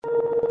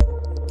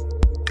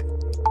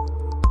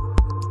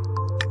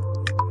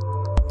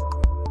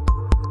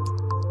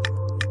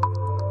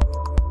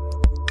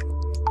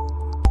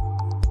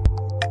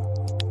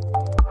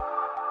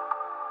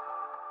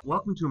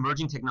Welcome to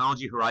Emerging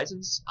Technology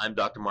Horizons. I'm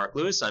Dr. Mark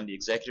Lewis. I'm the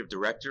Executive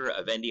Director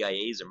of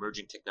NDIA's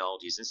Emerging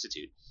Technologies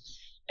Institute.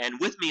 And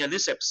with me on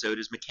this episode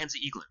is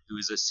Mackenzie Eaglen, who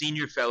is a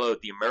Senior Fellow at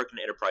the American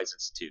Enterprise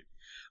Institute.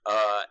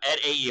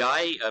 At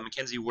AEI,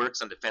 Mackenzie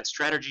works on defense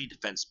strategy,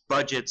 defense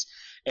budgets,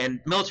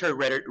 and military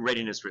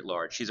readiness writ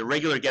large. She's a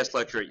regular guest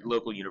lecturer at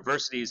local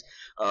universities.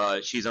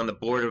 She's on the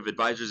board of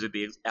advisors of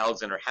the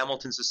Alexander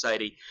Hamilton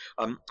Society,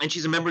 and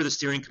she's a member of the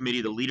steering committee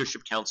of the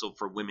Leadership Council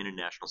for Women in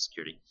National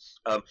Security.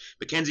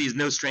 Mackenzie is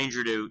no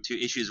stranger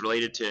to issues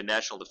related to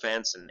national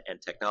defense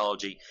and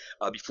technology.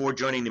 Before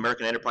joining the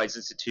American Enterprise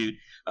Institute,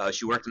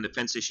 she worked on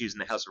defense issues in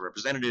the House of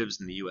Representatives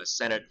and the U.S.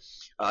 Senate,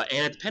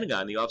 and at the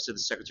Pentagon, the Office of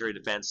the Secretary of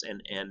Defense,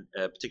 and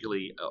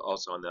particularly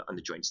also on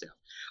the Joint Staff.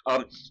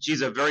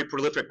 She's a very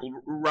prolific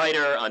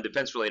writer on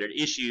defense-related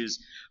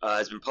issues,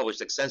 has been published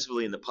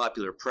extensively in the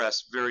popular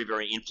press, very,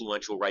 very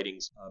influential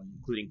writings,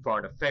 including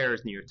Foreign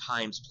Affairs, New York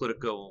Times,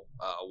 Politico,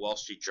 Wall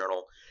Street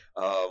Journal,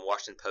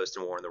 Washington Post,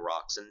 and War on the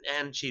Rocks.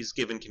 And she's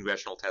given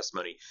congressional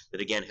testimony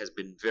that, again, has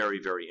been very,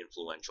 very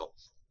influential.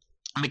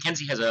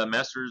 Mackenzie has a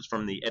master's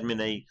from the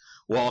Edmund A.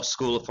 Walsh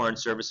School of Foreign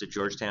Service at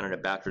Georgetown and a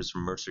bachelor's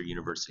from Mercer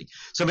University.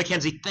 So,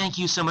 Mackenzie, thank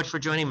you so much for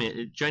joining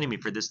me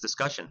for this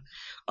discussion.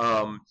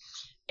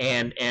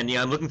 And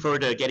yeah, I'm looking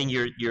forward to getting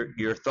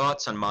your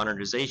thoughts on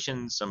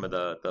modernization, some of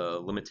the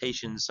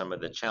limitations, some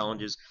of the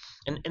challenges.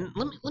 And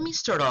let me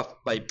start off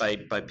by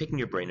picking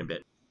your brain a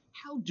bit.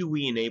 How do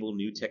we enable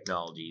new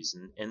technologies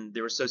and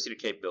their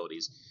associated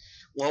capabilities?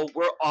 Well,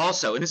 we're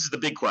also, and this is the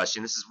big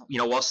question, this is,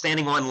 while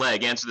standing on one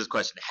leg, answer this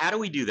question. How do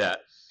we do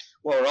that?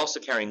 Well, we're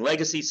also carrying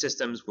legacy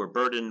systems. We're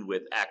burdened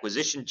with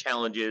acquisition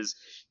challenges,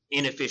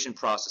 inefficient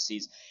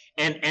processes,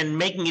 and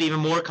making it even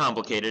more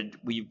complicated,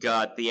 we've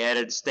got the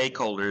added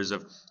stakeholders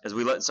of,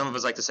 some of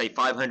us like to say,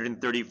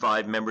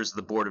 535 members of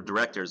the board of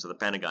directors of the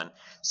Pentagon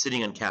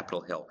sitting on Capitol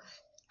Hill.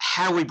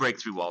 How do we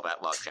break through all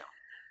that logjam?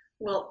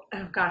 Well,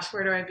 oh gosh,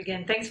 where do I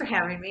begin? Thanks for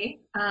having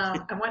me.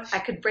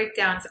 I could break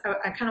down, so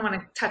I kind of want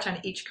to touch on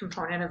each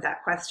component of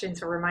that question,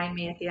 so remind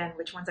me at the end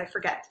which ones I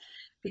forget.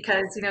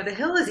 Because, the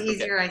Hill is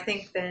easier, I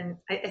think,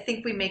 I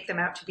think we make them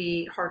out to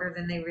be harder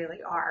than they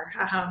really are.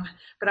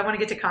 But I want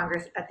to get to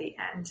Congress at the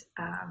end,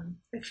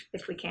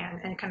 if we can,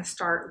 and kind of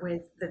start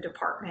with the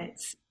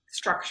department's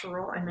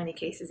structural, in many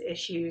cases,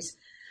 issues.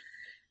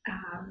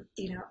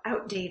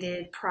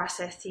 Outdated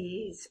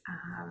processes,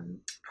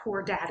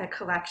 poor data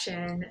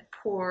collection,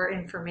 poor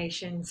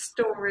information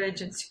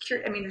storage and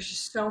security. I mean, there's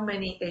just so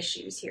many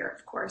issues here,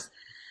 of course.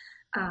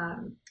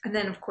 And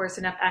then, of course,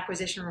 enough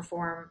acquisition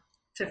reform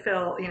to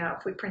fill,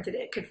 if we printed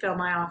it, could fill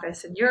my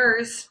office and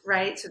yours,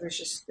 right? So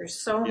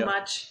there's so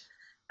much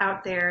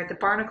out there. The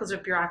barnacles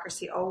of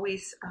bureaucracy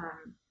always,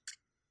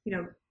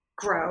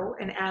 grow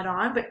and add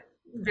on, but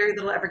very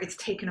little ever gets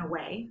taken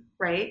away,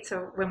 right?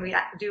 So when we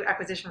do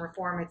acquisition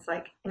reform, it's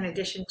like in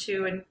addition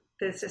to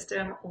the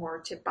system or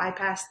to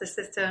bypass the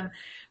system,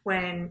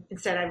 when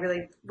instead I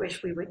really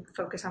wish we would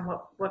focus on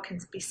what can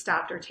be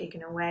stopped or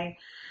taken away.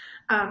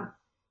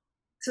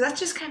 So that's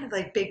just kind of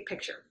like big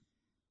picture.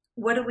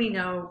 What do we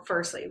know?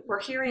 Firstly,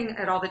 we're hearing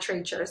at all the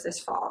trade shows this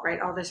fall,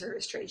 right? All the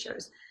service trade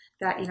shows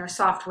that,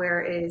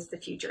 software is the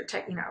future.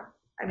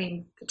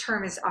 The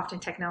term is often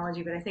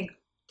technology, but I think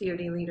DoD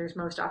leaders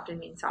most often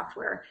mean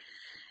software.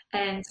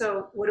 And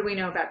so what do we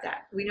know about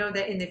that? We know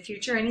that in the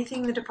future,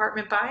 anything the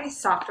department buys,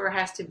 software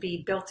has to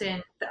be built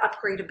in, the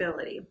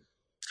upgradability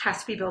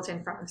has to be built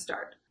in from the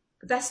start.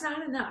 But that's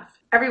not enough.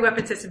 Every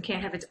weapon system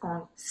can't have its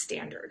own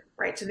standard,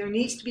 right? So there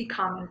needs to be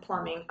common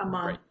plumbing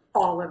among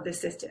all of the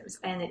systems,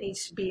 and it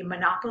needs to be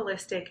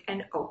monopolistic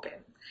and open.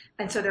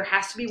 And so there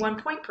has to be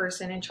one point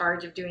person in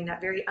charge of doing that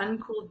very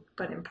uncool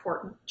but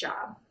important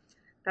job.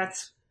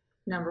 That's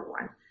number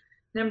one.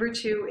 Number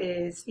two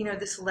is,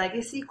 this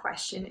legacy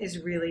question is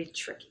really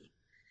tricky.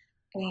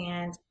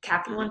 And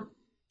capital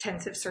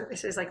intensive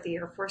services like the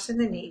Air Force and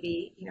the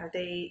Navy,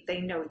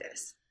 they know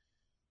this.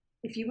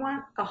 If you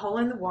want a hole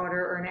in the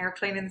water or an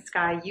airplane in the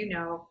sky,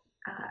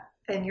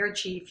 and you're a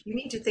chief, you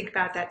need to think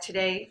about that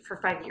today for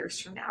 5 years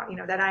from now.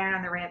 That iron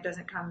on the ramp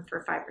doesn't come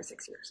for 5 or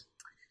 6 years.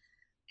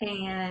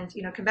 And,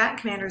 combatant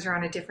commanders are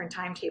on a different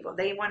timetable.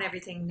 They want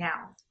everything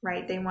now,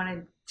 right? They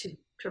wanted to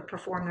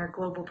perform their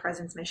global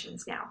presence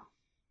missions now.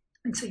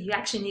 And so you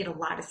actually need a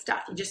lot of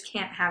stuff. You just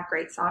can't have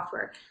great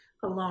software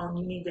alone.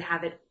 You need to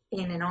have it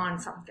in and on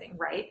something,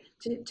 right,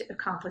 to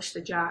accomplish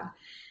the job.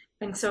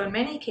 And so in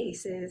many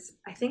cases,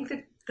 I think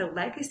that the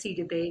legacy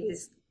debate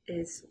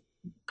is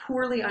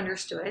poorly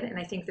understood, and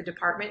I think the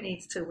department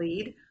needs to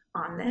lead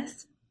on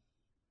this.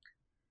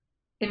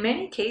 In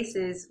many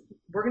cases,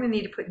 we're going to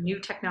need to put new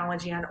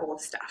technology on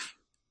old stuff,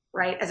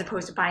 right, as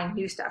opposed to buying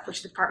new stuff,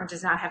 which the department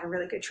does not have a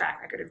really good track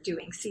record of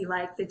doing. See,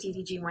 like the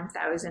DDG-1000,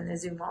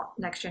 the Zumwalt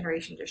Next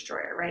Generation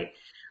Destroyer, right?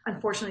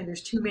 Unfortunately,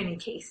 there's too many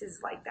cases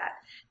like that.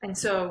 And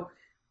so,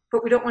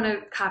 but we don't want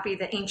to copy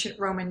the ancient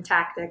Roman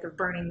tactic of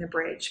burning the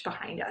bridge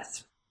behind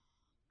us,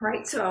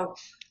 right? So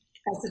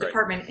as the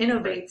department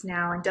innovates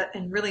now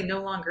and really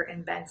no longer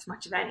invents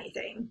much of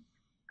anything,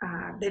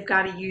 they've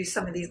got to use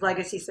some of these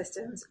legacy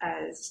systems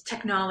as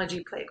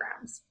technology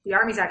playgrounds. The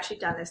Army's actually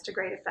done this to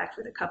great effect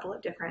with a couple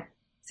of different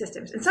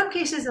systems. In some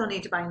cases, they'll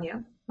need to buy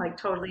new, like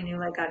totally new,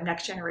 like a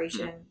next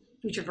generation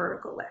future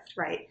vertical lift,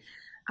 right?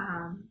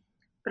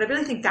 But I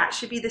really think that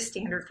should be the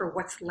standard for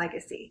what's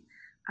legacy.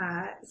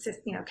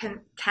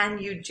 Can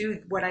you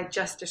do what I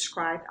just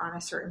described on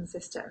a certain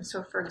system?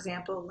 So, for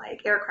example,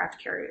 like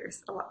aircraft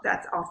carriers,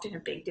 that's often a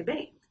big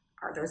debate.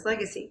 Are those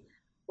legacy?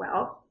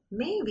 Well,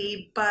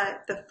 maybe,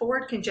 but the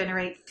Ford can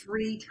generate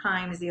 3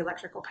 times the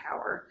electrical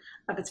power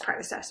of its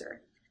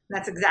predecessor. And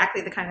that's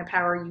exactly the kind of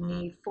power you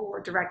need for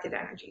directed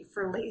energy,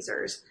 for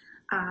lasers,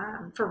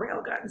 for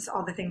railguns,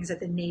 all the things that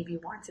the Navy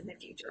wants in the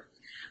future.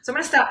 So I'm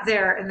going to stop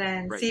there and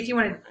then see if you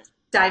want to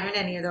dive in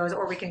any of those,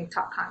 or we can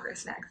talk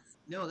Congress next.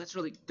 No, that's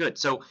really good.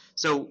 So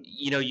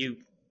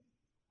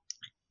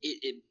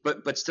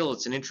but still,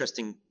 it's an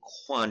interesting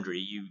quandary.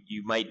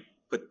 You might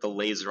put the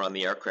laser on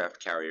the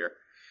aircraft carrier,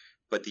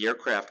 but the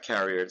aircraft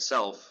carrier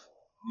itself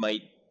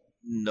might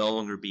no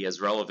longer be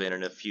as relevant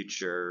in a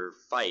future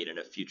fight, in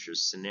a future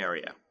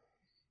scenario.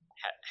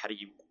 How do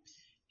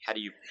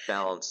you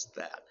balance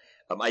that?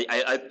 By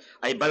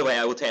the way,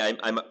 I will tell you,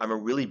 I'm a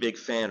really big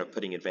fan of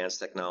putting advanced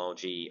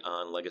technology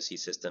on legacy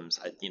systems.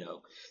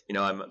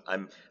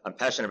 I'm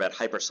passionate about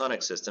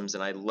hypersonic systems,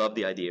 and I love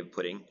the idea of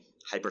putting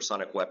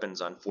hypersonic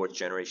weapons on 4th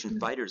generation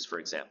fighters, for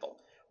example,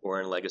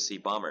 or in legacy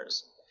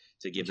bombers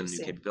to give them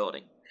new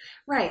capability.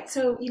 Right.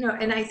 So,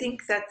 and I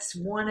think that's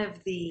one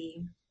of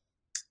the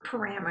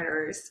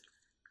parameters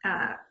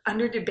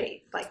under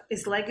debate. Like,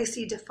 is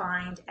legacy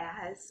defined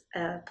as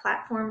a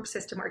platform,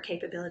 system, or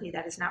capability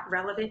that is not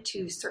relevant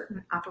to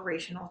certain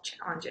operational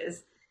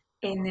challenges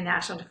in the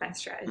national defense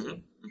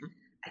strategy?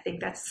 I think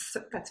that's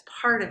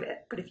part of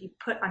it. But if you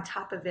put on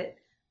top of it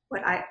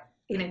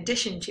in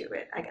addition to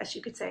it, I guess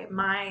you could say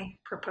my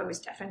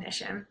proposed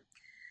definition.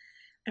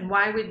 And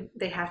why would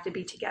they have to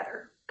be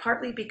together?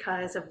 Partly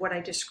because of what I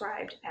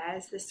described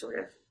as this sort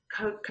of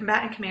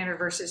combatant commander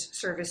versus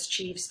service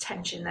chiefs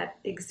tension that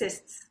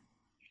exists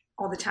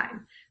all the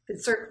time.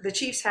 The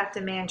chiefs have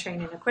to man,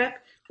 train, and equip.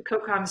 The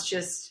COCOMs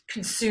just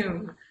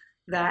consume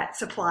that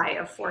supply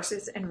of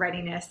forces and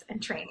readiness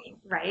and training,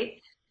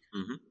 right?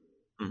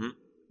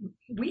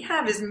 We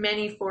have as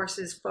many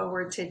forces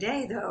forward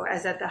today, though,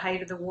 as at the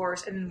height of the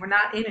wars, and we're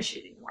not in a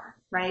shooting war,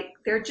 right?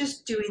 They're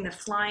just doing the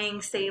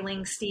flying,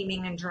 sailing,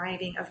 steaming, and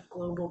driving of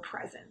global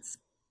presence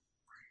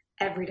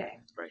every day.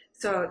 Right.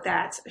 So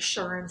that's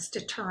assurance,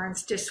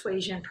 deterrence,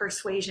 dissuasion,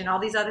 persuasion, all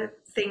these other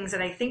things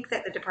that I think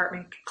that the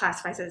department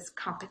classifies as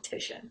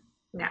competition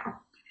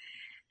now.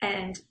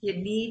 And you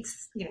need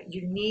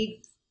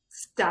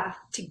stuff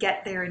to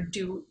get there and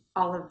do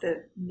all of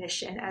the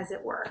mission, as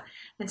it were.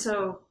 And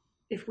so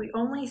if we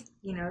only,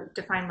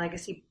 define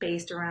legacy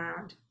based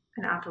around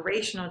an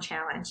operational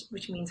challenge,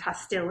 which means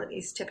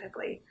hostilities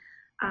typically,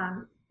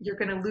 you're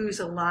going to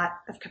lose a lot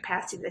of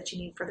capacity that you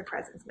need for the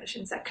presence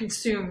missions that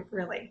consume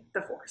really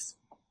the force.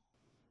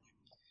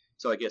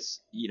 So I guess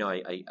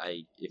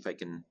if I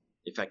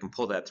can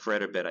pull that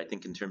thread a bit, I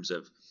think in terms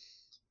of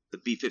the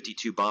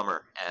B-52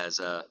 bomber as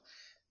an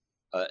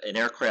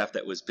aircraft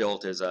that was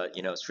built as a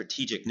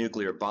strategic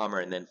nuclear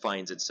bomber and then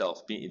finds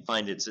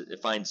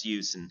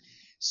use in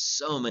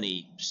so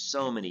many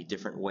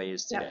different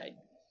ways today,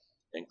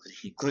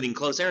 including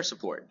close air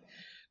support.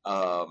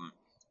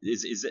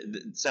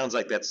 It sounds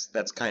like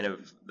that's kind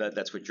of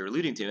that's what you're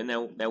alluding to. And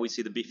now we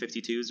see the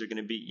B-52s are going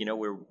to be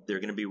they're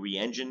going to be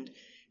re-engined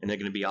and they're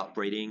going to be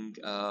operating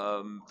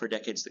for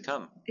decades to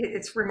come.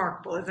 It's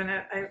remarkable, isn't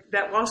it?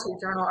 That Wall Street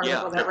Journal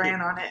article that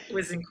ran on it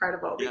was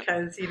incredible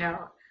because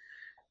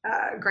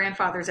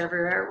grandfathers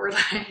everywhere were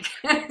like,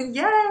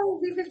 "Yay,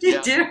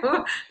 B-52!"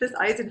 Yeah. This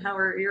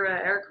Eisenhower era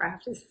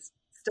aircraft is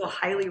still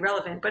highly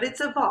relevant, but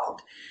it's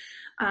evolved.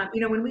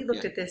 When we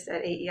looked at this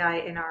at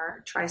AEI in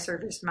our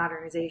tri-service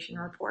modernization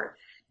report,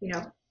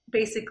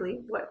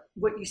 basically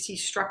what you see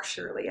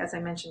structurally, as I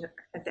mentioned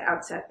at the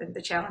outset,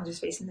 the challenges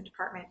facing the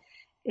department,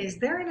 is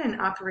they're in an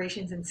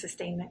operations and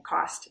sustainment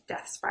cost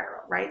death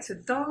spiral, right? So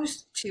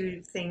those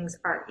two things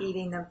are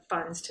eating the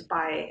funds to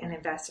buy and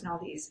invest in all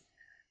these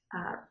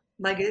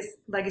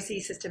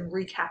legacy system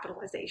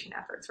recapitalization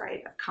efforts,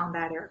 right?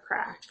 Combat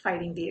aircraft,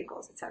 fighting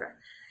vehicles, et cetera.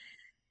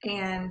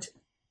 And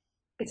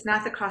it's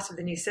not the cost of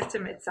the new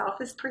system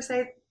itself is per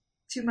se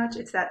too much.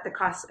 It's that the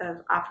cost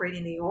of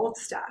operating the old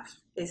stuff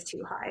is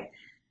too high.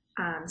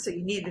 So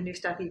you need the new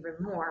stuff even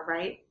more,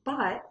 right?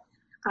 But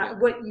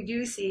what you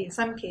do see in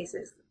some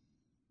cases,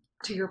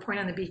 to your point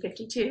on the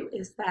B-52,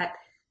 is that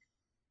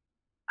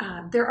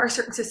there are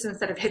certain systems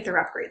that have hit their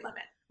upgrade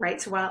limit,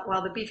 right? So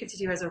while the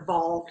B-52 has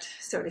evolved,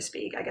 so to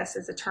speak, I guess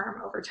is a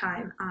term over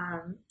time,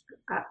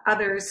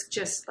 others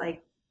just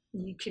like,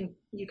 you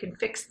can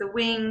fix the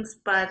wings,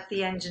 but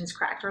the engine's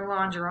cracked or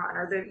longeron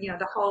or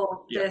the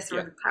hull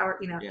or the power,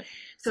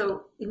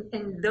 So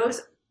in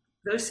those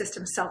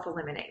systems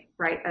self-eliminate,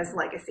 right, as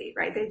legacy,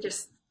 right?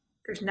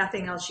 There's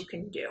nothing else you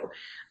can do.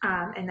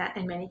 And that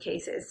in many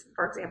cases,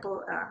 for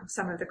example,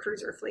 some of the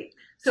cruiser fleet.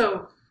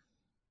 So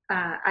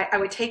I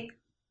would take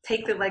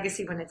take the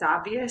legacy when it's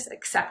obvious,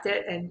 accept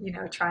it, and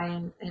try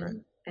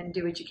and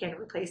do what you can to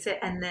replace it,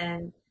 and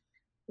then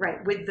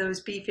right with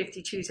those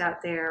B-52s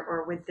out there,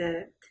 or with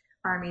the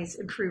Army's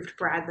improved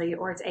Bradley,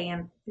 or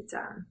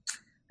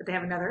but they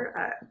have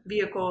another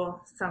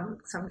vehicle,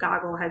 some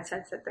goggle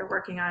headsets that they're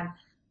working on.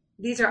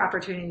 These are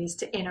opportunities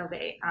to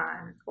innovate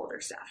on older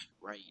stuff.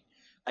 Right.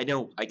 I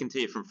know, I can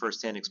tell you from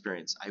firsthand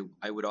experience,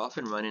 I would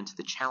often run into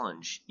the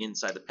challenge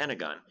inside the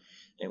Pentagon,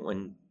 and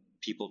when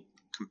people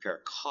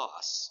compare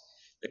costs,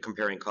 they're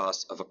comparing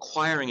costs of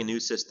acquiring a new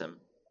system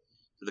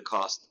to the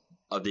cost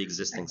of the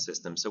existing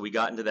system. So we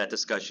got into that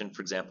discussion,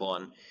 for example,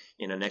 on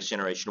next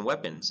generation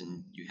weapons,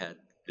 and you had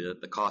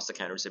the cost of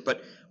counter said,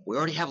 but we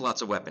already have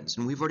lots of weapons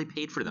and we've already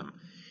paid for them,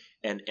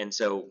 and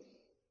so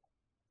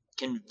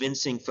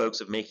convincing folks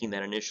of making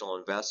that initial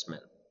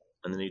investment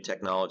in the new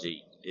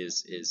technology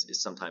is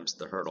sometimes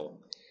the hurdle,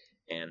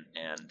 and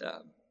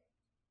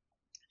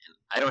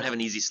I don't have an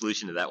easy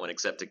solution to that one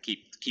except to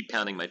keep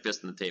pounding my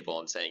fist on the table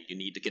and saying you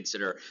need to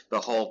consider the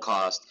whole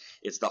cost.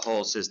 It's the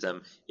whole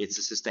system. It's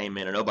the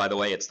sustainment, and oh, by the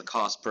way, it's the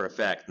cost per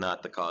effect,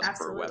 not the cost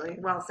Absolutely. per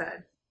weapon. Well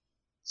said.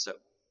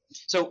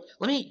 So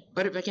let me,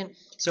 but if I can,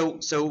 so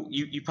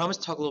you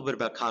promised to talk a little bit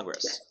about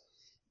Congress. Yes.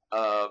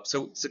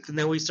 So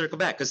then we circle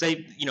back because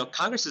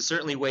Congress has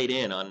certainly weighed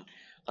in on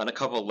a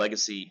couple of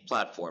legacy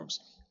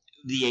platforms.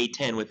 The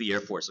A-10 with the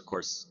Air Force, of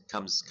course,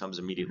 comes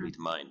immediately to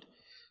mind.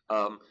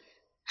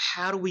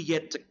 How do we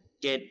get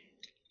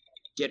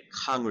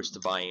Congress to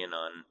buy in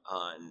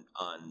on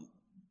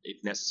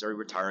if necessary,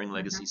 retiring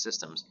legacy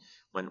systems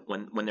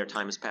when their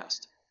time has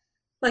passed?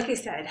 Like I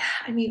said,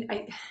 I mean,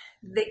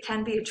 they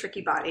can be a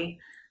tricky body.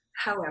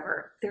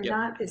 However, they're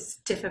not as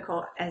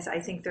difficult as I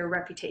think their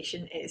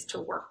reputation is to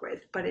work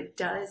with, but it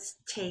does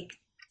take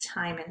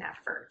time and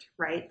effort,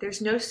 right?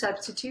 There's no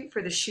substitute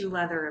for the shoe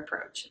leather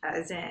approach,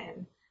 as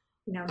in,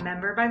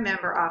 member by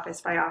member,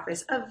 office by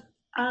office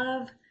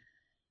of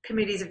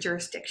committees of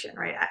jurisdiction,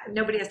 right?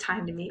 Nobody has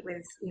time to meet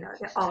with,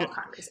 all of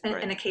Congress,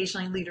 and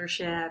occasionally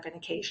leadership, and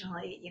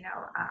occasionally,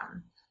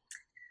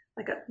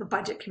 like a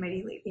budget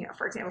committee,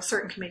 for example,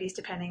 certain committees,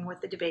 depending what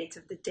the debates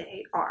of the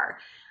day are.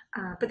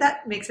 But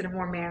that makes it a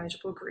more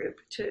manageable group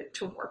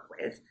to work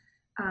with.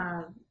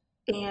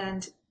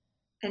 And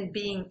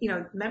being,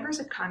 members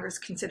of Congress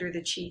consider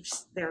the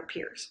chiefs their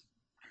peers.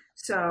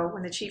 So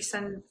when the chief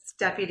sends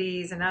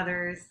deputies and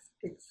others,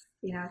 it's,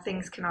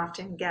 things can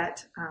often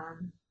get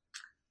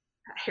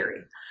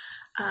hairy.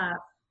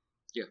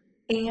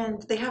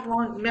 And they have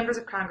members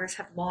of Congress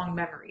have long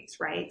memories,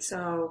 right?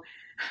 So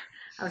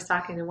I was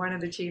talking to one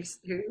of the chiefs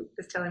who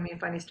was telling me a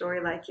funny story.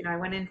 Like, I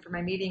went in for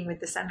my meeting with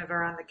the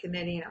senator on the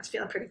committee, and I was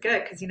feeling pretty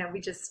good because, we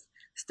just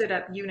stood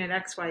up Unit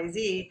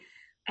XYZ,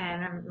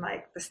 and I'm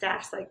like, the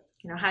staff's like,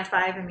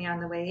 high-fiving me on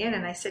the way in,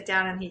 and I sit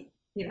down, and he,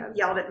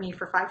 yelled at me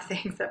for 5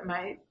 things that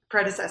my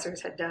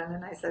predecessors had done,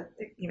 and I said,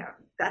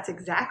 that's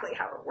exactly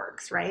how it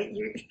works, right?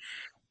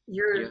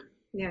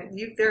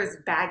 There's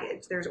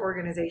baggage, there's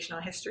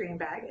organizational history and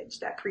baggage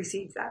that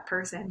precedes that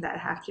person that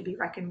have to be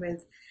reckoned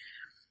with.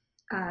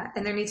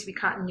 And there needs to be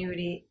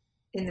continuity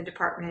in the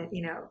department.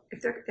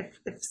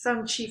 If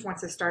some chief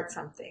wants to start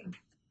something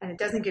and it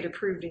doesn't get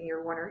approved in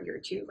year 1 or year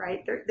 2,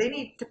 right? They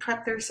need to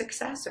prep their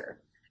successor,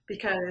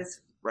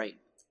 because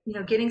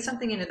getting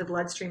something into the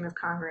bloodstream of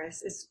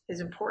Congress is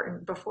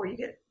important before you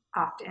get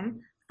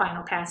often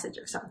final passage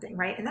of something,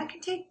 right? And that can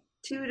take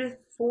 2 to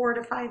 4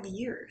 to 5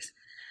 years,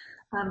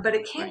 but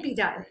it can be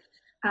done.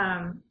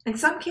 In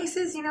some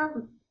cases,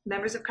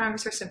 members of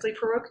Congress are simply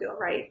parochial,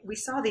 right? We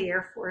saw the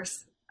Air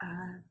Force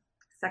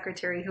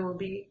secretary, who will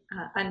be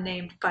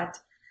unnamed, but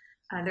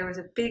there was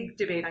a big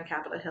debate on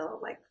Capitol Hill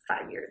like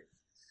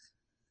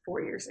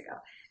 4 years ago.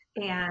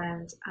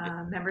 And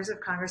members of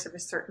Congress of a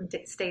certain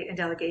state and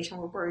delegation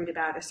were worried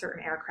about a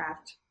certain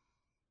aircraft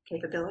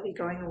capability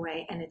going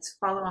away, and its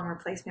follow-on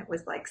replacement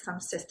was like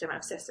some system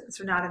of systems,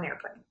 so not an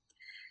airplane.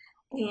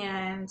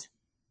 And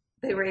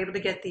they were able to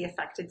get the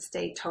affected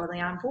state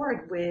totally on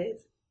board with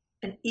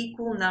an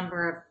equal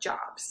number of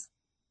jobs,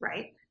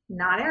 right?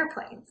 Not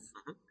airplanes.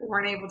 They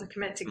weren't able to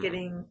commit to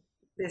getting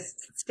this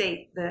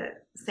state the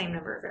same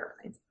number of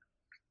airplanes.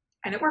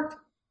 And it worked.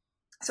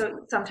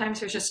 So sometimes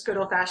there's just good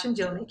old-fashioned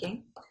deal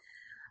making.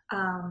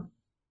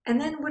 And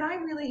then what I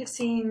really have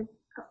seen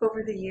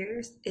over the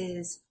years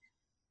is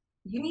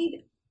you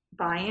need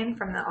buy-in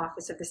from the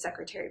Office of the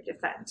Secretary of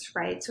Defense,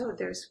 right? So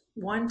there's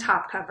one,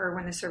 top cover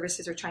when the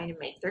services are trying to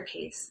make their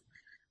case.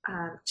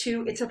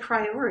 2, it's a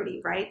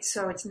priority, right?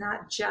 So it's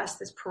not just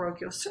this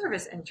parochial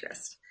service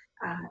interest.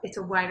 It's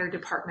a wider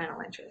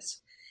departmental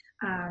interest,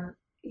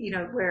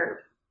 where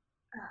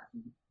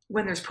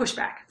when there's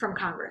pushback from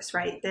Congress,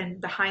 right, then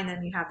behind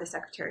them you have the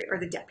secretary or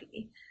the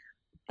deputy,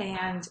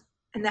 and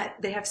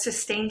that they have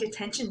sustained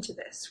attention to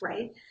this,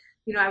 right?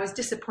 I was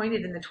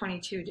disappointed in the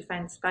 22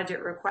 defense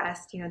budget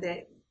request,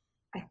 that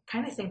I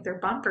kind of think their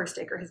bumper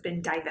sticker has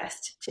been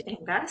divest to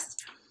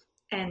invest,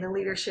 and the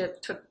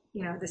leadership took,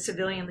 the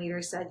civilian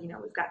leaders said,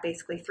 we've got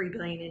basically $3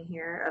 billion in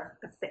here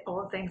of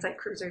old things like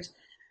cruisers.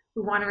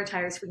 We want to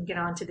retire so we can get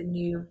on to the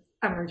new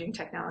emerging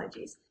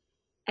technologies.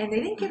 and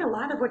they didn't get a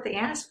lot of what they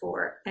asked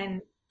for.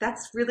 And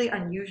that's really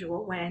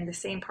unusual when the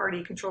same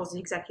party controls the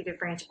executive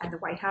branch and the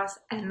White House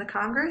and the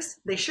Congress.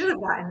 They should have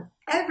gotten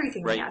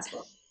everything they Right. asked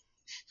for.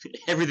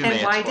 Everything And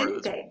they asked why for.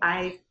 didn't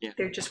they? Yeah.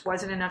 There just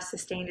wasn't enough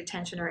sustained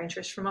attention or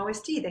interest from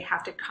OSD. They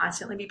have to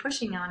constantly be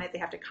pushing on it. They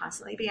have to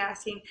constantly be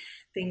asking.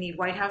 They need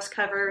White House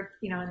cover,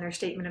 in their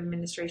statement of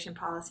administration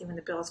policy when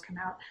the bills come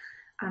out.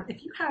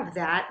 If you have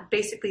that,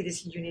 basically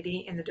this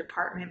unity in the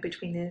department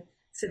between the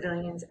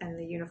civilians and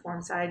the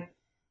uniform side,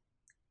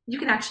 you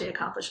can actually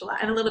accomplish a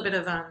lot. And a little bit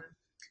of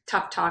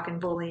tough talk and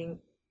bullying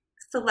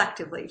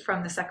selectively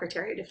from the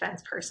Secretary of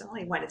Defense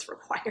personally when it's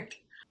required.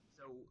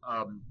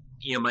 So,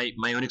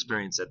 my own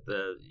experience at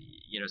the,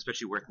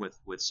 especially working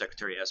with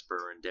Secretary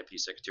Esper and Deputy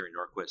Secretary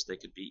Norquist, they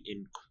could be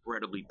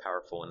incredibly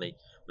powerful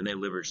when they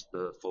leverage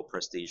the full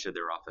prestige of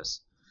their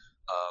office.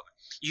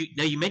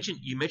 You mentioned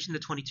the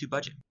 22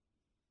 budget,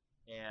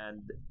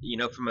 and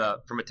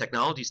from a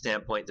technology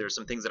standpoint, there are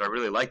some things that I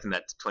really liked in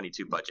that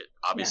 22 budget.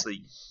 Obviously,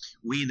 yeah.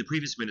 We in the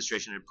previous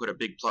administration had put a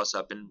big plus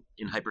up in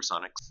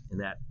hypersonics,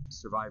 and that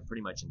survived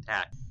pretty much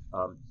intact.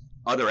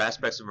 Other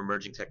aspects of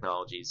emerging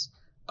technologies.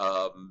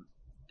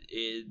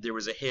 There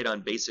was a hit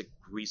on basic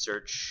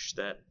research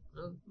that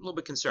a little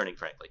bit concerning,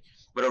 frankly.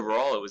 But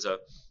overall, it was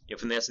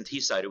from the S&T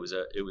side, it was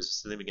a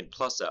significant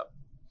plus up.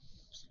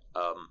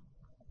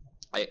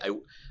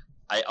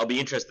 I'll be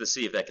interested to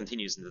see if that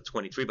continues in the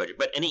 23 budget.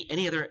 But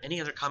any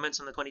other comments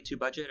on the 22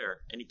 budget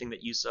or anything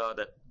that you saw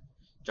that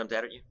jumped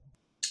out at you?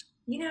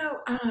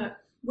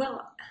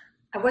 Well,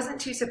 I wasn't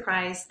too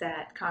surprised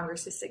that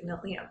Congress is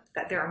signaling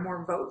that there are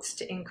more votes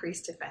to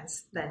increase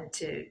defense than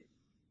to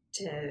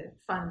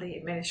fund the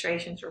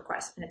administration's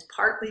request. And it's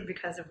partly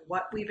because of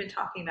what we've been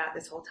talking about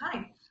this whole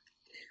time,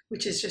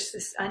 which is just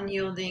this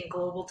unyielding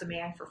global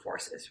demand for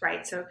forces,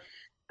 right? So,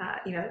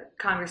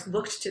 Congress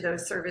looked to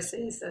those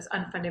services, those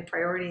unfunded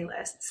priority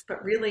lists,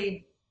 but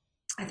really,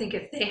 I think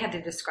if they had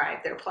to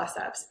describe their plus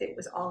ups, it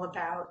was all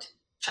about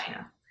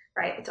China,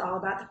 right? It's all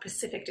about the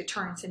Pacific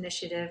Deterrence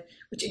Initiative,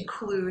 which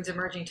includes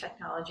emerging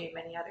technology and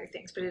many other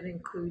things, but it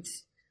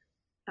includes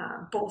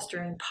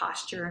bolstering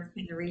posture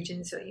in the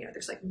region. So,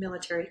 there's like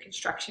military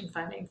construction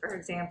funding, for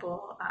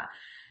example,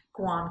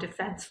 Guam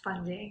defense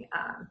funding,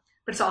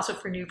 but it's also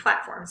for new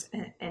platforms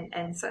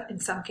and so in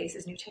some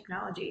cases, new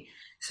technology.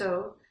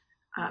 So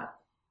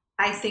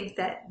I think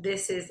that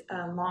this is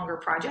a longer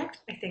project.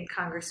 I think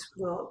Congress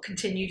will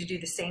continue to do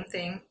the same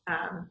thing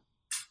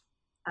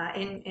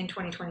in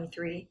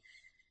 2023.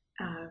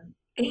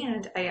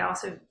 And I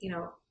also,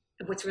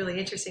 what's really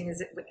interesting is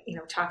that,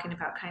 talking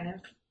about kind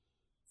of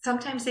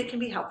sometimes they can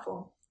be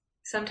helpful.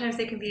 Sometimes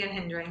they can be a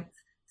hindrance.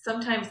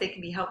 Sometimes they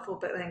can be helpful,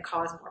 but then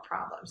cause more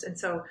problems. And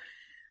so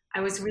I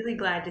was really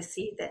glad to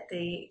see that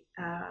they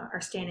are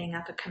standing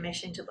up a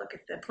commission to look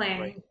at the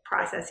planning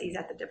processes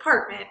at the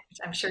department, which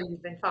I'm sure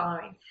you've been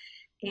following.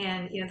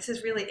 And, this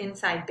is really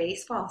inside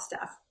baseball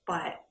stuff,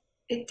 but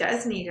it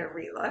does need a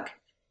relook.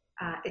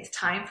 It's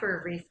time for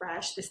a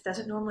refresh. This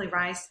doesn't normally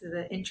rise to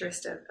the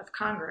interest of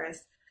Congress,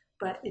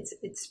 but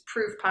it's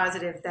proof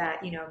positive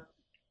that,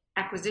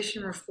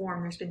 acquisition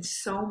reform, there's been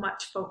so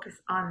much focus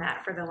on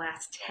that for the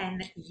last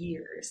 10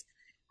 years.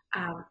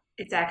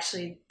 It's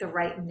actually the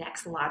right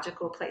next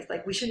logical place.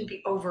 Like, we shouldn't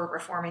be over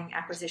reforming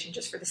acquisition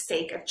just for the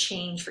sake of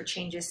change for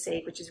change's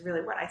sake, which is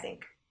really what I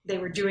think they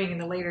were doing in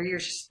the later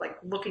years, just like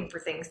looking for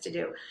things to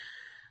do.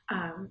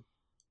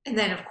 And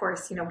then, of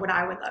course, what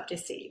I would love to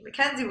see,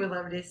 Mackenzie would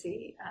love to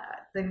see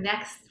the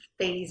next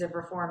phase of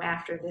reform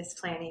after this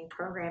planning,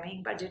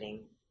 programming,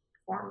 budgeting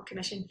reform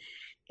commission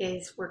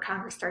is where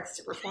Congress starts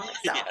to reform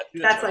itself.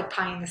 Yeah, that's like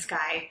pie in the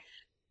sky.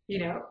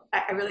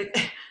 I really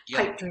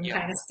pipe dream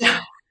kind of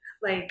stuff.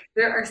 Like,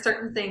 there are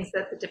certain things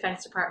that the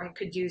Defense Department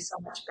could do so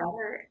much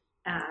better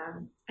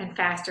and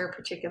faster,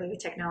 particularly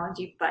with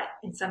technology. But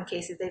in some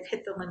cases, they've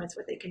hit the limits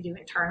what they can do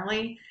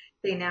internally.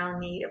 They now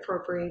need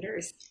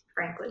appropriators,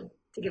 frankly,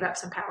 to give up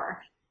some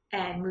power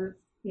and move,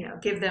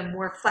 give them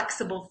more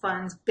flexible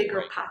funds,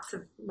 bigger pots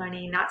of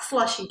money, not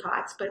slushy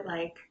pots, but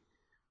like,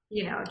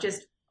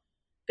 just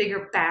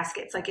bigger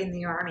baskets, like in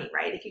the Army,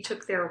 right? If you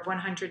took their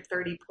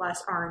 130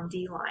 plus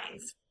R&D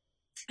lines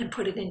and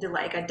put it into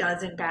like a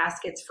dozen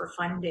baskets for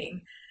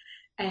funding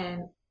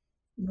and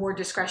more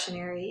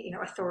discretionary,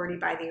 authority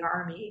by the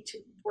Army to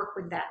work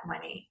with that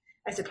money,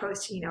 as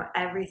opposed to,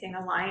 everything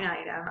a line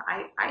item,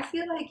 I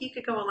feel like you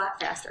could go a lot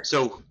faster.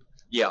 So,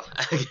 yeah,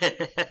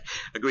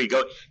 agree.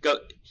 Go.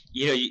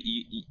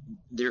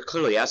 There are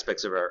clearly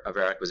aspects of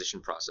our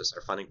acquisition process,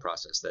 our funding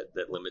process,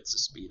 that limits the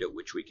speed at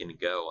which we can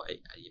go.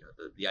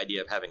 The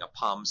idea of having a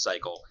POM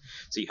cycle,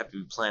 so you have to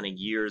be planning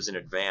years in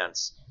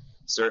advance.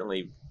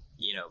 Certainly,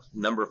 a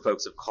number of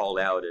folks have called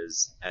out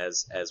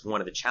as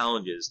one of the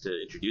challenges to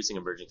introducing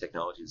emerging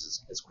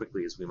technologies as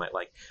quickly as we might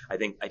like. I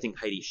think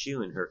Heidi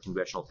Shue in her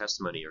congressional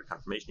testimony or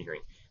confirmation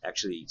hearing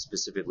actually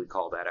specifically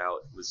called that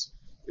out.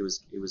 It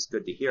was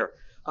good to hear.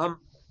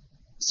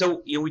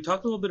 So we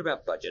talked a little bit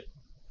about budget.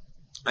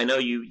 I know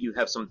you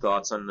have some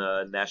thoughts on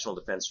the national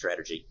defense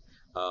strategy,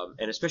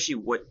 and especially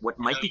what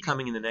might be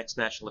coming in the next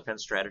national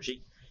defense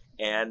strategy.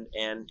 and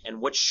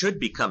what should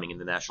be coming in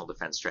the national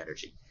defense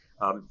strategy.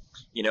 Um,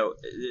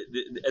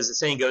 as the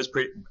saying goes,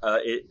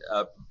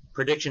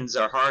 predictions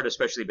are hard,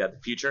 especially about the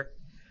future.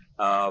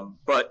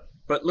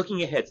 But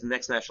looking ahead to the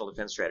next national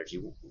defense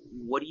strategy,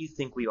 what do you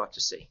think we ought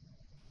to see?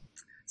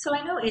 So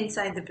I know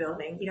inside the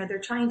building, they're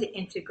trying to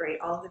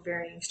integrate all the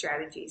varying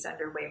strategies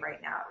underway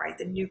right now, right?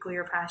 The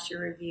nuclear posture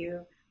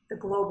review, the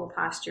global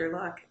posture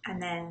look,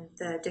 and then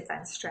the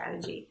defense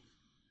strategy.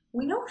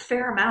 We know a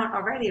fair amount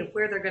already of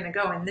where they're going to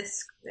go in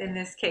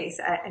this case.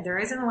 And there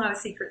isn't a lot of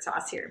secret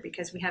sauce here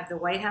because we have the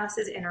White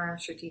House's interim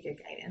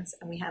strategic guidance,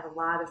 and we have a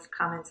lot of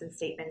comments and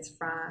statements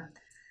from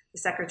the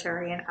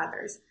secretary and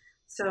others.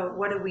 So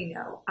what do we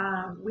know?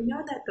 We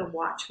know that the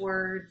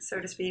watchword, so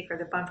to speak, or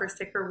the bumper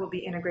sticker will be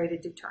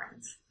integrated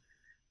deterrence.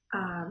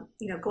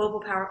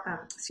 Global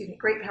power,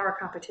 great power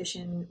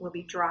competition will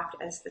be dropped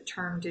as the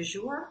term du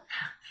jour,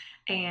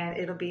 and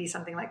it'll be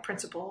something like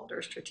principled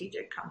or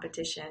strategic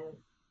competition.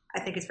 I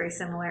think it's very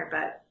similar,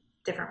 but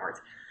different words.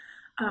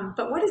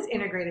 But what is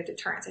integrated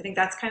deterrence? I think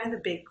that's kind of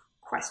the big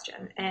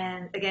question.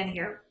 And again,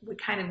 here we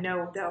kind of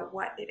know though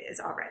what it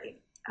is already.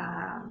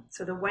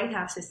 So the White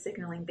House is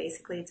signaling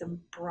basically it's a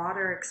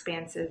broader,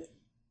 expansive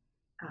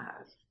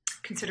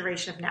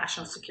consideration of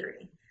national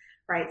security,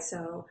 right?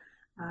 So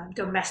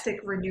domestic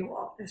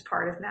renewal is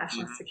part of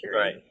national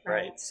security,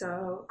 right?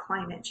 So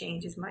climate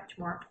change is much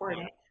more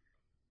important.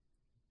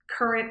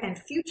 Current and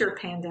future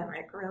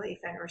pandemic relief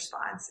and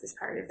response is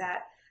part of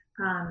that.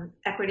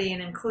 Equity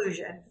and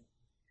inclusion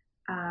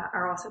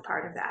are also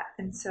part of that.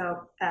 And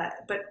so,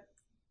 but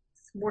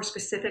more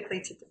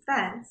specifically to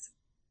defense,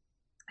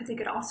 I think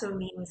it also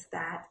means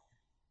that,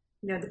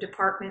 the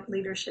department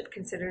leadership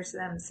considers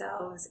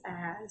themselves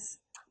as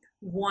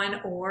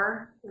one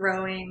oar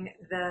rowing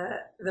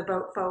the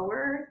boat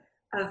forward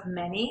of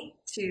many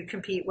to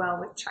compete well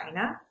with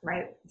China,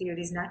 right? DoD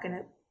is not going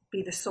to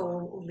be the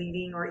sole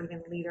leading or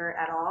even leader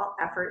at all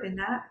effort in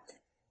that.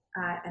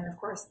 And of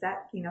course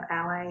that,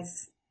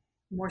 allies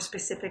more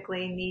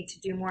specifically need to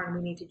do more, and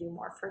we need to do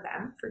more for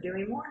them for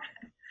doing more.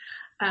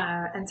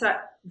 And so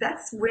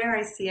that's where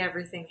I see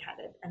everything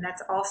headed. And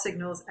that's all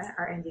signals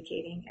are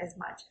indicating as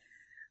much.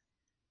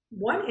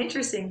 One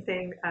interesting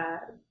thing,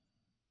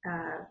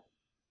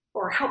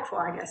 or helpful,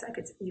 I guess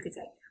you could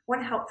say,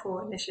 one helpful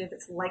initiative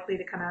that's likely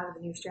to come out of the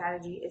new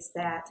strategy is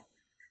that,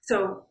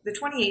 so the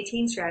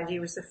 2018 strategy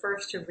was the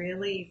first to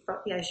really,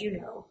 as you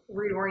know,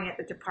 reorient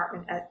the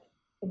department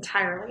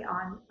entirely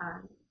on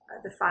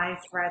the 5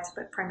 threats,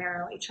 but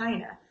primarily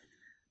China.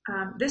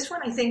 This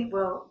one, I think,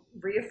 will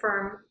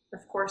reaffirm,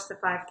 of course, the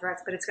 5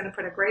 threats, but it's going to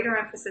put a greater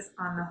emphasis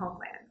on the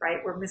homeland,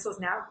 right, where missiles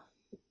now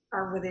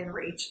are within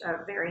reach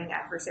of varying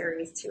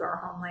adversaries to our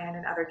homeland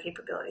and other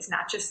capabilities,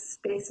 not just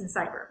space and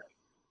cyber.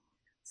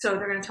 So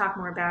they're going to talk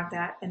more about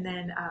that. And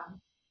then,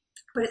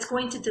 but it's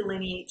going to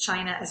delineate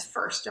China as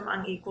first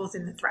among equals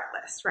in the threat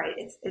list, right?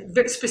 It's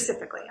very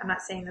specifically, I'm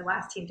not saying the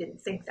last team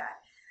didn't think that,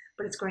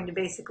 but it's going to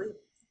basically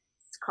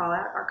call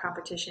out our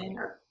competition,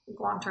 our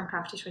long-term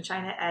competition with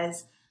China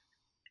as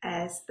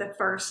the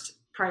first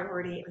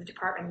priority of the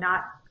department,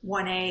 not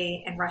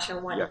 1A and Russia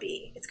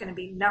 1B. It's going to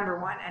be number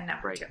 1 and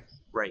number 2.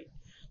 Right.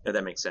 No,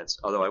 that makes sense.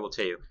 Although I will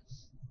tell you,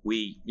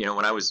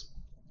 when I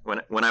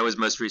was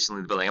most recently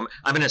in the building,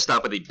 I'm going to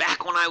stop at the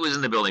back when I was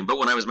in the building, but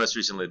when I was most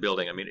recently in the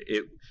building, I mean,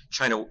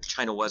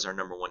 China was our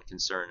number 1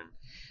 concern,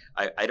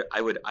 and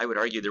I would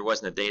argue there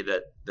wasn't a day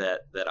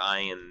that I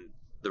and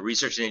the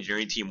research and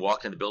engineering team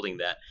walked in the building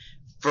that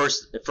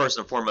first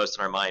and foremost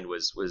in our mind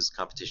was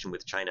competition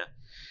with China,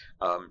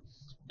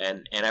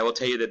 and I will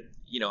tell you that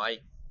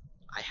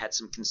I had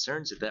some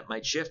concerns that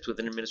might shift with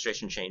an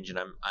administration change, and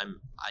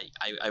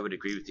I would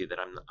agree with you that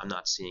I'm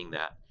not seeing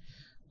that.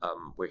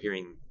 We're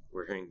hearing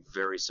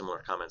very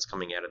similar comments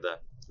coming out of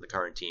the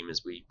current team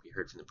as we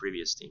heard from the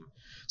previous team.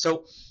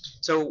 So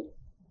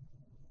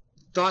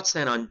thoughts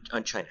then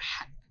on China.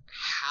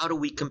 How do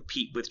we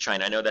compete with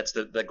China? I know that's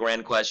the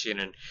grand question,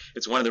 and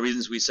it's one of the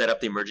reasons we set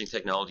up the Emerging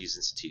Technologies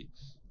Institute.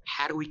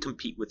 How do we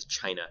compete with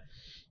China,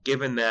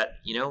 given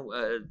that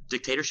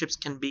dictatorships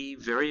can be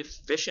very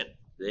efficient?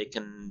 They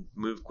can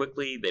move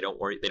quickly. They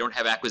don't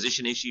have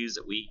acquisition issues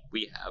that we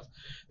have.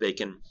 They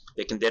can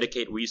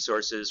dedicate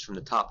resources from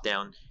the top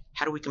down.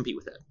 How do we compete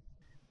with that?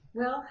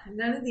 Well,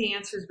 none of the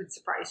answers would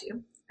surprise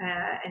you,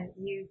 and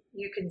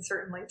you can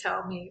certainly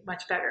tell me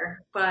much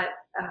better. But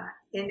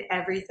in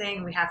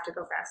everything, we have to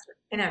go faster.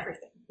 In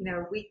everything,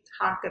 we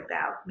talk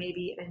about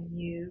maybe a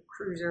new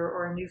cruiser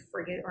or a new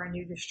frigate or a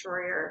new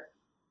destroyer,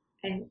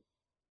 and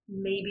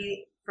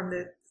maybe from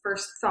the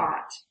first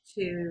thought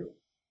to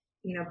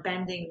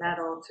bending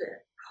metal to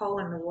hull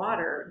in the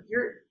water,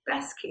 your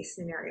best case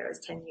scenario is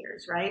 10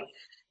 years, right?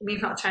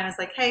 Meanwhile, China's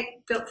like,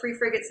 hey, built 3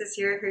 frigates this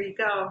year, here you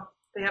go.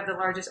 They have the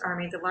largest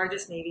army, the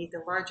largest navy,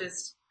 the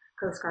largest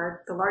coast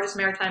guard, the largest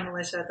maritime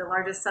militia, the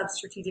largest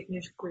sub-strategic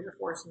nuclear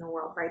force in the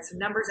world, right? So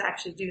numbers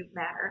actually do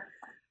matter,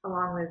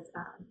 along with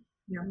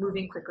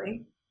moving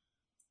quickly.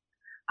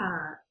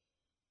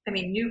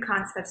 New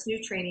concepts,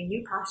 new training,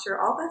 new posture,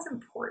 all that's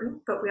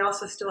important, but we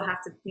also still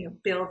have to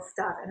build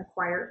stuff and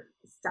acquire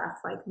stuff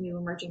like new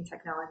emerging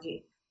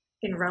technology.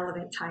 in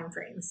relevant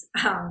timeframes.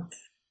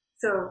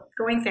 So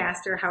going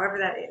faster, however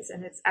that is,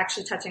 and it's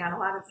actually touching on a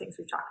lot of things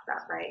we've talked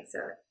about, right? So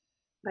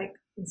like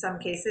in some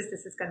cases,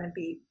 this is going to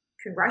be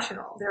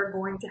congressional. They're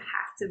going to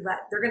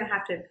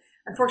have to,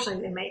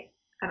 unfortunately,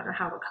 I don't know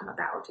how it'll come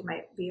about. It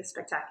might be a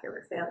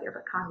spectacular failure,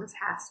 but Congress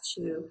has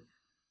to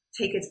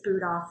take its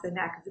boot off the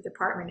neck of the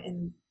department,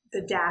 and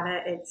the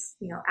data it's,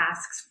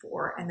 asks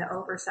for and the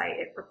oversight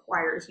it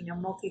requires,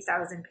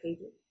 multi-thousand page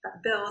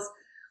bills.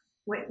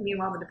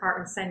 Meanwhile, the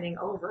department's sending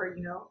over,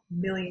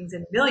 millions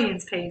and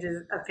millions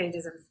pages of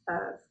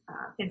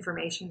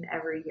information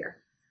every year.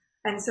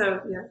 And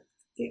so,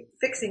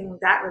 fixing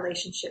that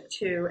relationship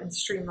too and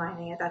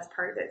streamlining it, that's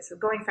part of it. So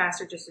going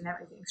faster just in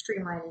everything,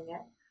 streamlining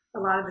it. A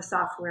lot of the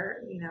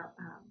software,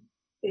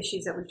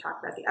 issues that we've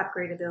talked about, the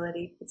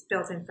upgradability, it's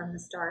built in from the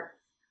start.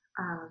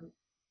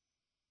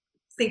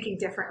 Thinking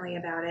differently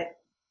about it.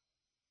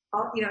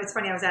 It's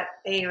funny, I was at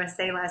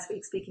AUSA last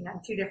week speaking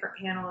on 2 different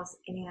panels,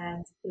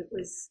 and it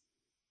was,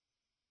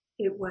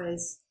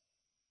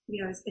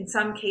 in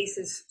some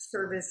cases,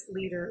 service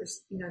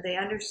leaders, they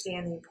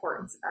understand the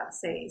importance of,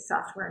 say,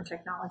 software and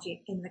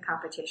technology in the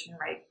competition,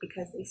 right?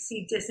 Because they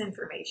see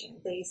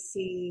disinformation. They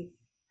see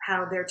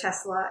how their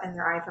Tesla and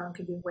their iPhone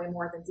can do way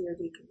more than DoD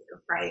can do,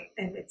 right?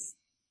 And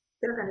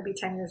they're going to be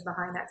 10 years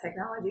behind that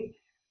technology.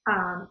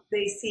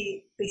 They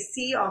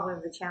see all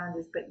of the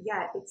challenges, but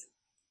yet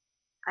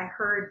I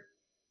heard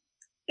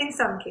in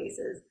some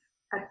cases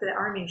at the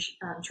Army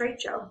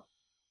trade show,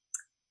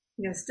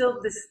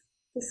 still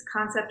this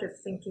concept of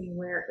thinking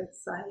where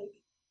it's like,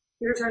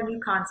 here's our new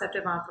concept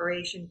of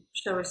operation,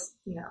 show us,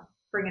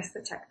 bring us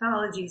the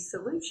technology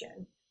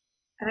solution.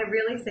 And I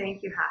really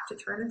think you have to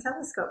turn the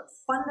telescope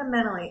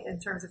fundamentally in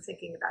terms of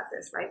thinking about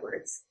this, right? Where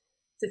it's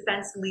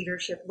defense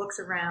leadership looks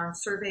around,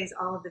 surveys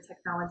all of the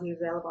technology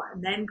available,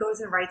 and then goes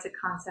and writes a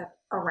concept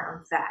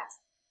around that.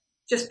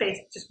 Just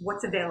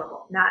what's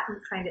available, not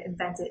trying to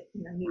invent it,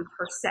 new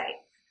per se.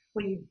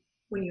 When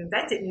you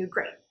invent it new,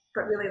 great.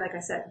 But really, like I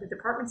said, the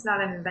department's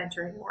not an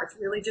inventor anymore. It's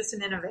really just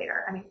an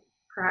innovator. I mean,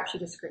 perhaps you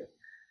disagree.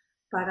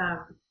 But, I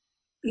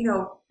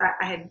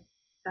had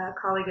a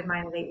colleague of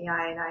mine at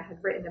AEI, and I had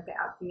written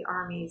about the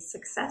Army's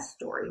success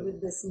story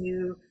with this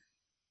new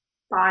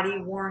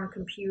body-worn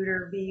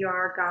computer,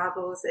 VR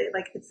goggles.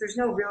 There's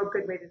no real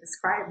good way to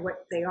describe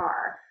what they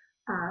are.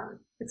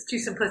 It's too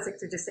simplistic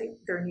to just say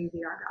they're new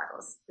VR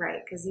goggles,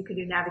 right? Because you can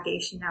do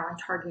navigation now and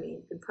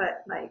targeting. You can put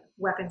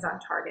weapons on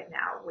target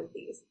now with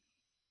these.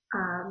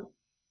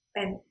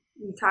 And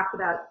we talked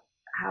about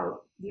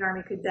how the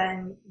Army could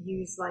then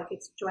use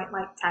its Joint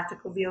Light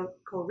Tactical Vehicle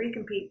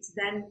Recompete to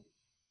then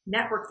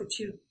network the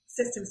 2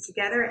 systems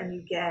together, and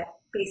you get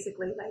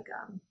basically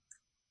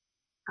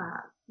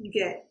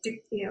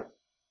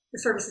the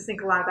services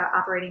think a lot about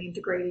operating in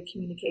degraded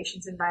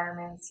communications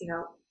environments,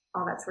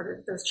 all that sort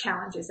of those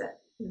challenges at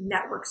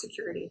network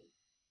security.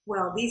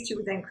 Well, these 2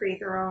 would then create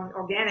their own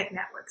organic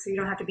network, so you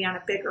don't have to be on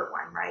a bigger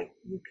one, right?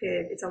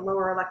 It's a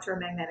lower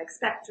electromagnetic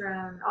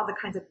spectrum, all the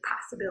kinds of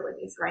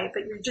possibilities, right?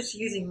 But you're just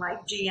using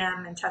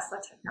GM and Tesla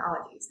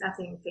technologies,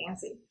 nothing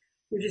fancy.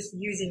 You're just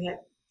using it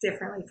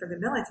differently for the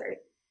military.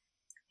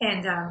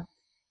 And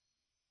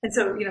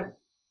so,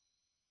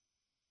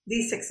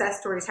 these success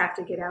stories have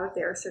to get out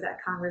there so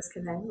that Congress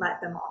can then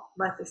let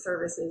the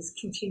services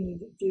continue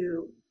to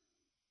do,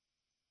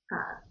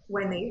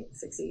 when they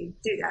succeed,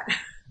 do that.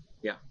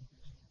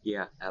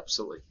 Yeah,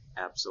 absolutely.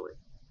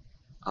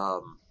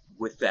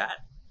 With that,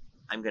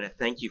 I'm going to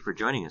thank you for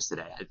joining us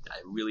today. I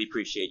really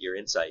appreciate your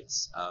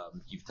insights.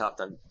 You've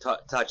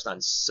touched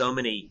on so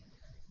many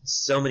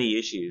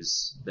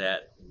issues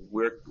that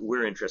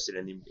we're interested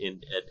in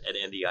at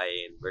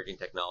NDIA and Emerging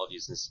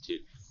Technologies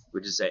Institute.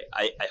 Which is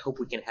I hope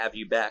we can have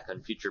you back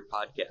on future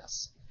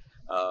podcasts,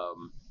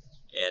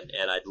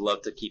 and I'd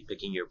love to keep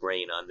picking your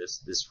brain on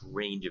this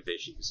range of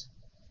issues.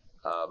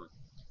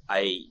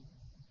 I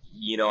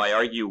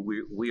argue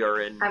we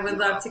are in. I would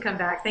love to come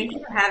back. Thank you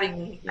for having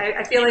me.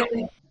 I feel like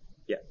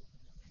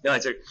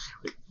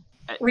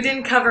we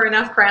didn't cover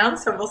enough ground,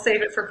 so we'll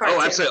save it for part 2.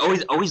 Oh,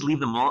 absolutely. Always leave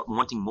them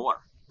wanting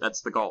more.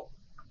 That's the goal.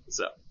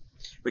 So,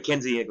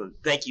 Mackenzie Eaglen,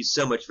 thank you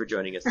so much for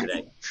joining us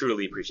today.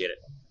 Truly appreciate it.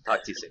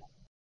 Talk to you soon.